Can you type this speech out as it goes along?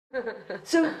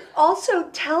So also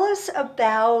tell us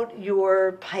about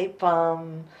your pipe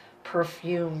bomb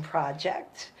perfume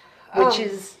project, which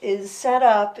is set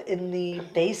up in the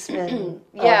basement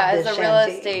Yeah, of as the a real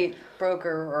shanty. estate broker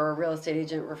or a real estate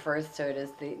agent refers to it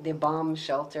as the bomb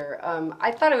shelter.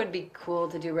 I thought it would be cool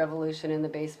to do Revolution in the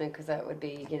basement because that would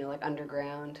be, you know, like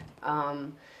underground.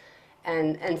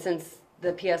 And since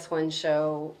the PS1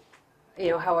 show, you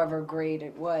know, however great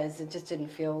it was, it just didn't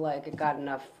feel like it got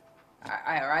enough.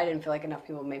 I didn't feel like enough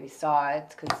people maybe saw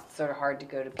it because it's sort of hard to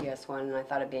go to PS1, and I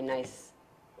thought it'd be a nice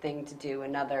thing to do,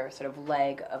 another sort of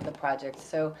leg of the project.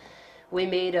 So we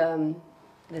made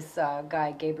this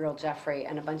guy, Gabriel Jeffrey,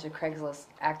 and a bunch of Craigslist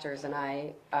actors, and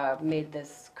I made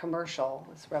this commercial,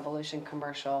 this Revolution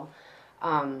commercial.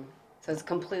 So it's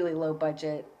completely low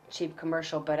budget, cheap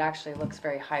commercial, but actually looks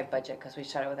very high budget because we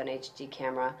shot it with an HD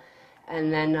camera.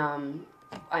 And then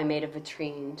I made a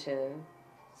vitrine to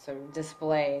sort of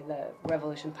display the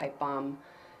Revolution Pipe Bomb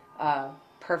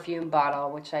perfume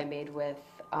bottle, which I made with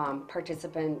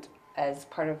participant as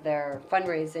part of their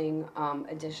fundraising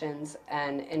editions,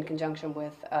 and in conjunction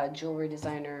with a jewelry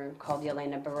designer called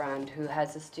Yelena Barand, who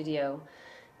has a studio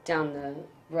down the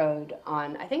road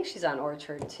on, I think she's on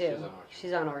Orchard too.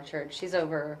 She's on Orchard. She's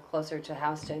over closer to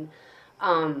Houston.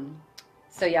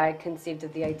 So yeah, I conceived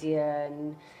of the idea,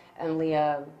 and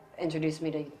Leah introduced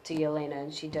me to Yelena,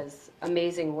 and she does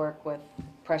amazing work with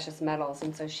precious metals,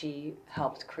 and so she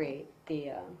helped create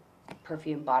the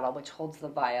perfume bottle, which holds the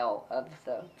vial of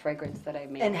the fragrance that I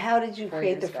made. And how did you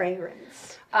create the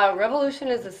fragrance? Revolution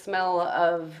is a smell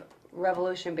of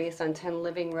revolution based on 10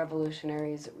 living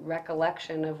revolutionaries'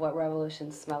 recollection of what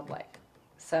revolution smelled like.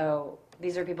 So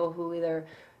these are people who either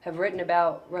have written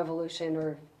about revolution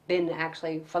or been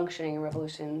actually functioning in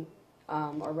revolution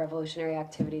or revolutionary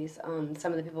activities.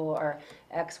 Some of the people are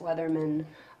ex-weathermen,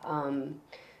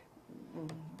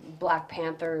 Black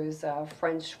Panthers,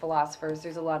 French philosophers.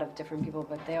 There's a lot of different people,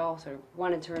 but they all sort of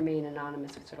wanted to remain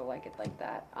anonymous. We sort of like it like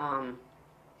that.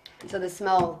 So the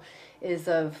smell is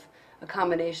of a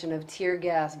combination of tear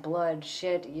gas, blood,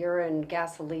 shit, urine,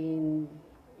 gasoline,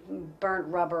 burnt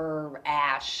rubber,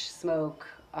 ash, smoke,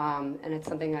 and it's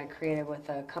something I created with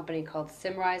a company called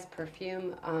Simrise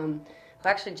Perfume, who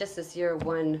actually just this year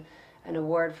won an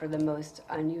award for the most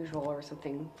unusual or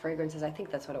something fragrances. I think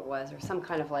that's what it was, or some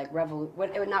kind of like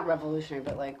not revolutionary,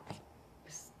 but like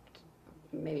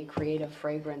maybe creative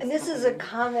fragrance. And this is a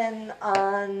comment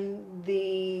on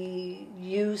the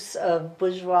use of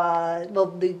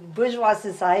the bourgeois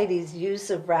society's use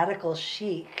of radical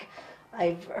chic.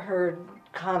 I've heard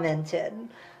commented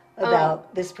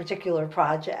about this particular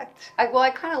project. I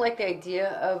kind of like the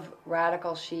idea of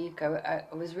radical chic. I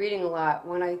was reading a lot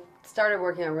when I started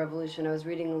working on Revolution. I was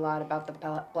reading a lot about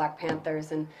the Black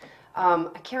Panthers, and I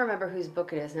can't remember whose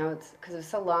book it is now. It's because it was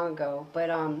so long ago. But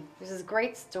there's this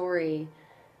great story.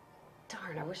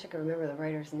 Darn, I wish I could remember the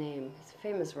writer's name. He's a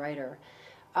famous writer.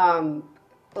 Well,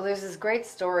 there's this great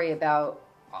story about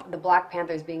the Black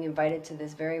Panthers being invited to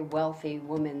this very wealthy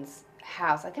woman's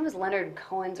house. I think it was Leonard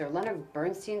Cohen's or Leonard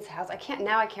Bernstein's house. I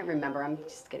can't remember. I'm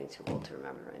just getting too old to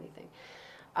remember anything.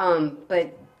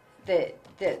 But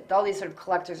all these sort of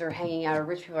collectors are hanging out, or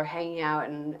rich people are hanging out,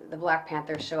 and the Black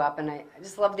Panthers show up, and I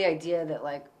just love the idea that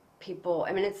like people,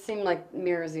 I mean, it seemed like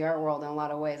mirrors the art world in a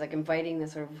lot of ways, like inviting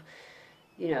this sort of,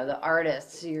 you know, the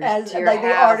artists to your house, the like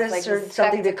artists are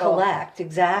something to spectacle. collect,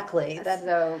 exactly.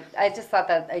 So I just thought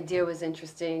that idea was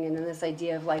interesting, and then this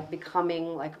idea of like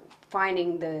becoming like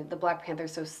finding the Black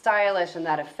Panthers so stylish and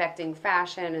that affecting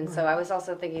fashion. And so I was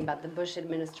also thinking about the Bush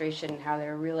administration and how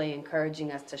they're really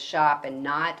encouraging us to shop and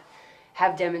not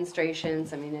have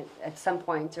demonstrations. I mean, at some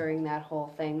point during that whole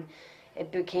thing,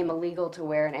 it became illegal to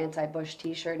wear an anti-Bush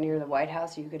t-shirt near the White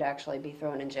House. You could actually be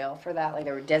thrown in jail for that. Like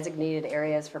there were designated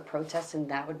areas for protests, and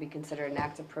that would be considered an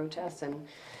act of protest. And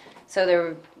so there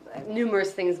were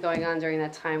numerous things going on during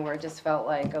that time where it just felt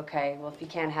like, okay, well, if you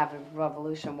can't have a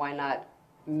revolution, why not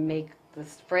make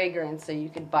this fragrance so you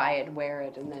could buy it, wear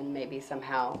it, and then maybe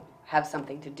somehow have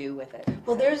something to do with it.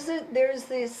 Well, there's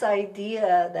this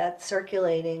idea that's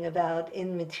circulating about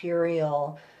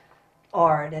immaterial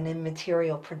art and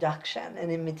immaterial production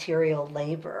and immaterial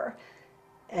labor,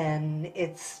 and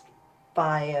it's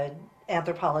by an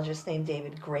anthropologist named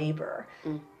David Graeber.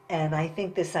 And I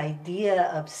think this idea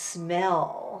of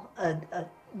smell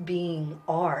being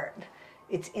art,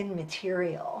 it's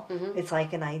immaterial. It's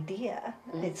like an idea.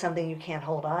 It's something you can't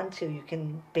hold on to. You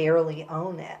can barely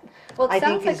own it. Well, it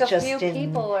sounds think like it's a few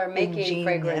people are making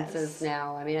fragrances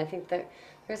now. I mean, I think that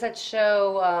there's that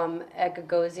show at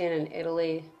Gagosian in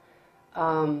Italy.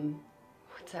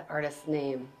 What's that artist's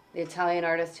name? The Italian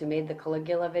artist who made the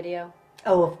Caligula video.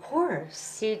 Oh, of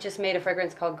course. He just made a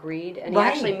fragrance called Greed, and he Right.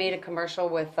 actually made a commercial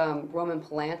with Roman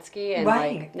Polanski and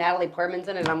Right. like Natalie Portman's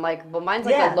in it. And I'm like, well, mine's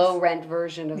like Yes. a low rent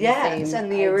version of the Yes, same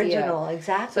and the idea. original,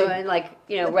 exactly. So, and like,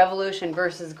 you know, revolution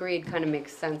versus greed kind of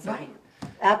makes sense. Right.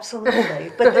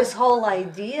 Absolutely. But this whole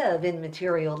idea of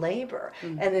immaterial labor,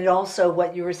 and it also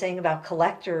what you were saying about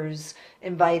collectors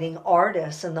inviting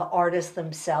artists and the artists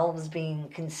themselves being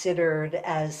considered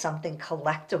as something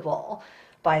collectible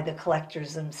by the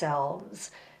collectors themselves.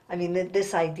 I mean,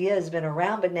 this idea has been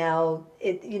around, but now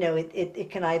it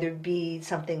can either be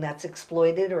something that's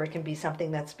exploited or it can be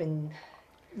something that's been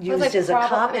used like as a I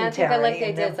commentary think I like the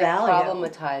and idea a it's like value.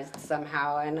 problematized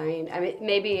somehow, and I mean,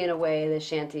 maybe in a way the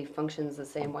shanty functions the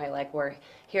same way. Like where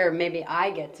here, maybe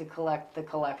I get to collect the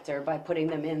collector by putting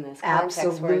them in this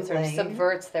context where it sort of Absolutely.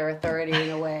 subverts their authority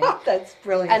in a way. That's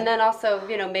brilliant. And then also,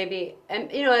 you know, maybe,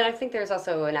 and you know, and I think there's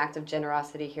also an act of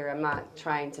generosity here. I'm not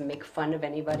trying to make fun of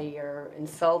anybody or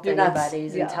insult You're not-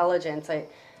 anybody's yeah. intelligence. I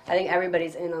think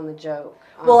everybody's in on the joke.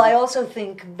 Well, I also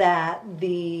think that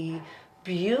the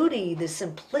beauty, the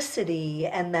simplicity,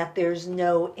 and that there's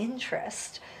no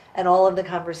interest, and all of the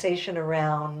conversation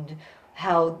around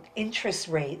how interest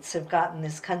rates have gotten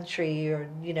this country, or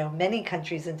many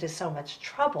countries, into so much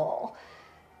trouble,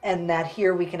 and that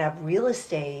here we can have real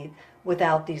estate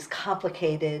without these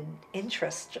complicated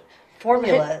interest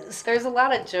formulas. There's a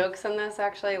lot of jokes in this,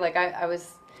 actually. Like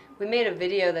we made a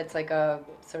video that's like a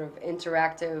sort of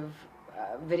interactive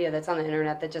video that's on the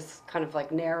internet that just kind of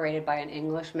like narrated by an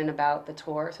Englishman about the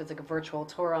tour. So it's like a virtual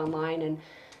tour online, and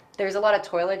there's a lot of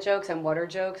toilet jokes and water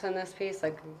jokes in this piece,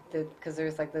 like because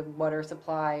there's like the water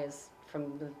supply is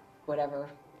from the whatever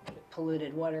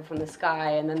polluted water from the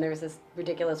sky, and then there's this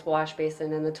ridiculous wash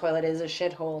basin, and the toilet is a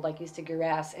shithole, like you stick your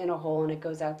ass in a hole and it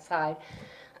goes outside.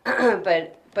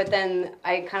 But then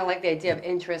I kind of like the idea of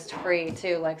interest free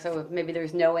too, like so maybe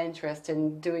there's no interest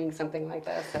in doing something like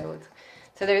this.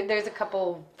 So there's a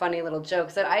couple funny little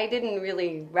jokes that I didn't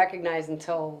really recognize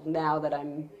until now that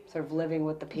I'm sort of living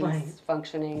with the piece, Right.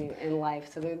 functioning in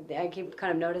life. So I keep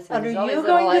kind of noticing. And there's are all you these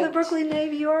going little, to the Brooklyn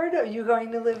Navy Yard? Are you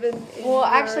going to live in Well, your-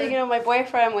 actually, my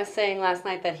boyfriend was saying last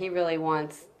night that he really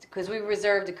wants, because we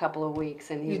reserved a couple of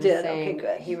weeks, and he You was did? Okay, saying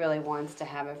good. he really wants to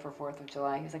have it for 4th of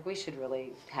July. He's like, we should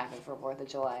really have it for 4th of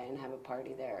July and have a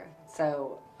party there.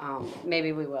 So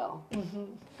maybe we will.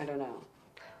 I don't know.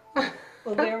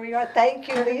 Well, there we are. Thank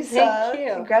you, Lisa. Thank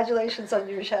you. Congratulations on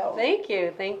your show. Thank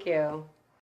you.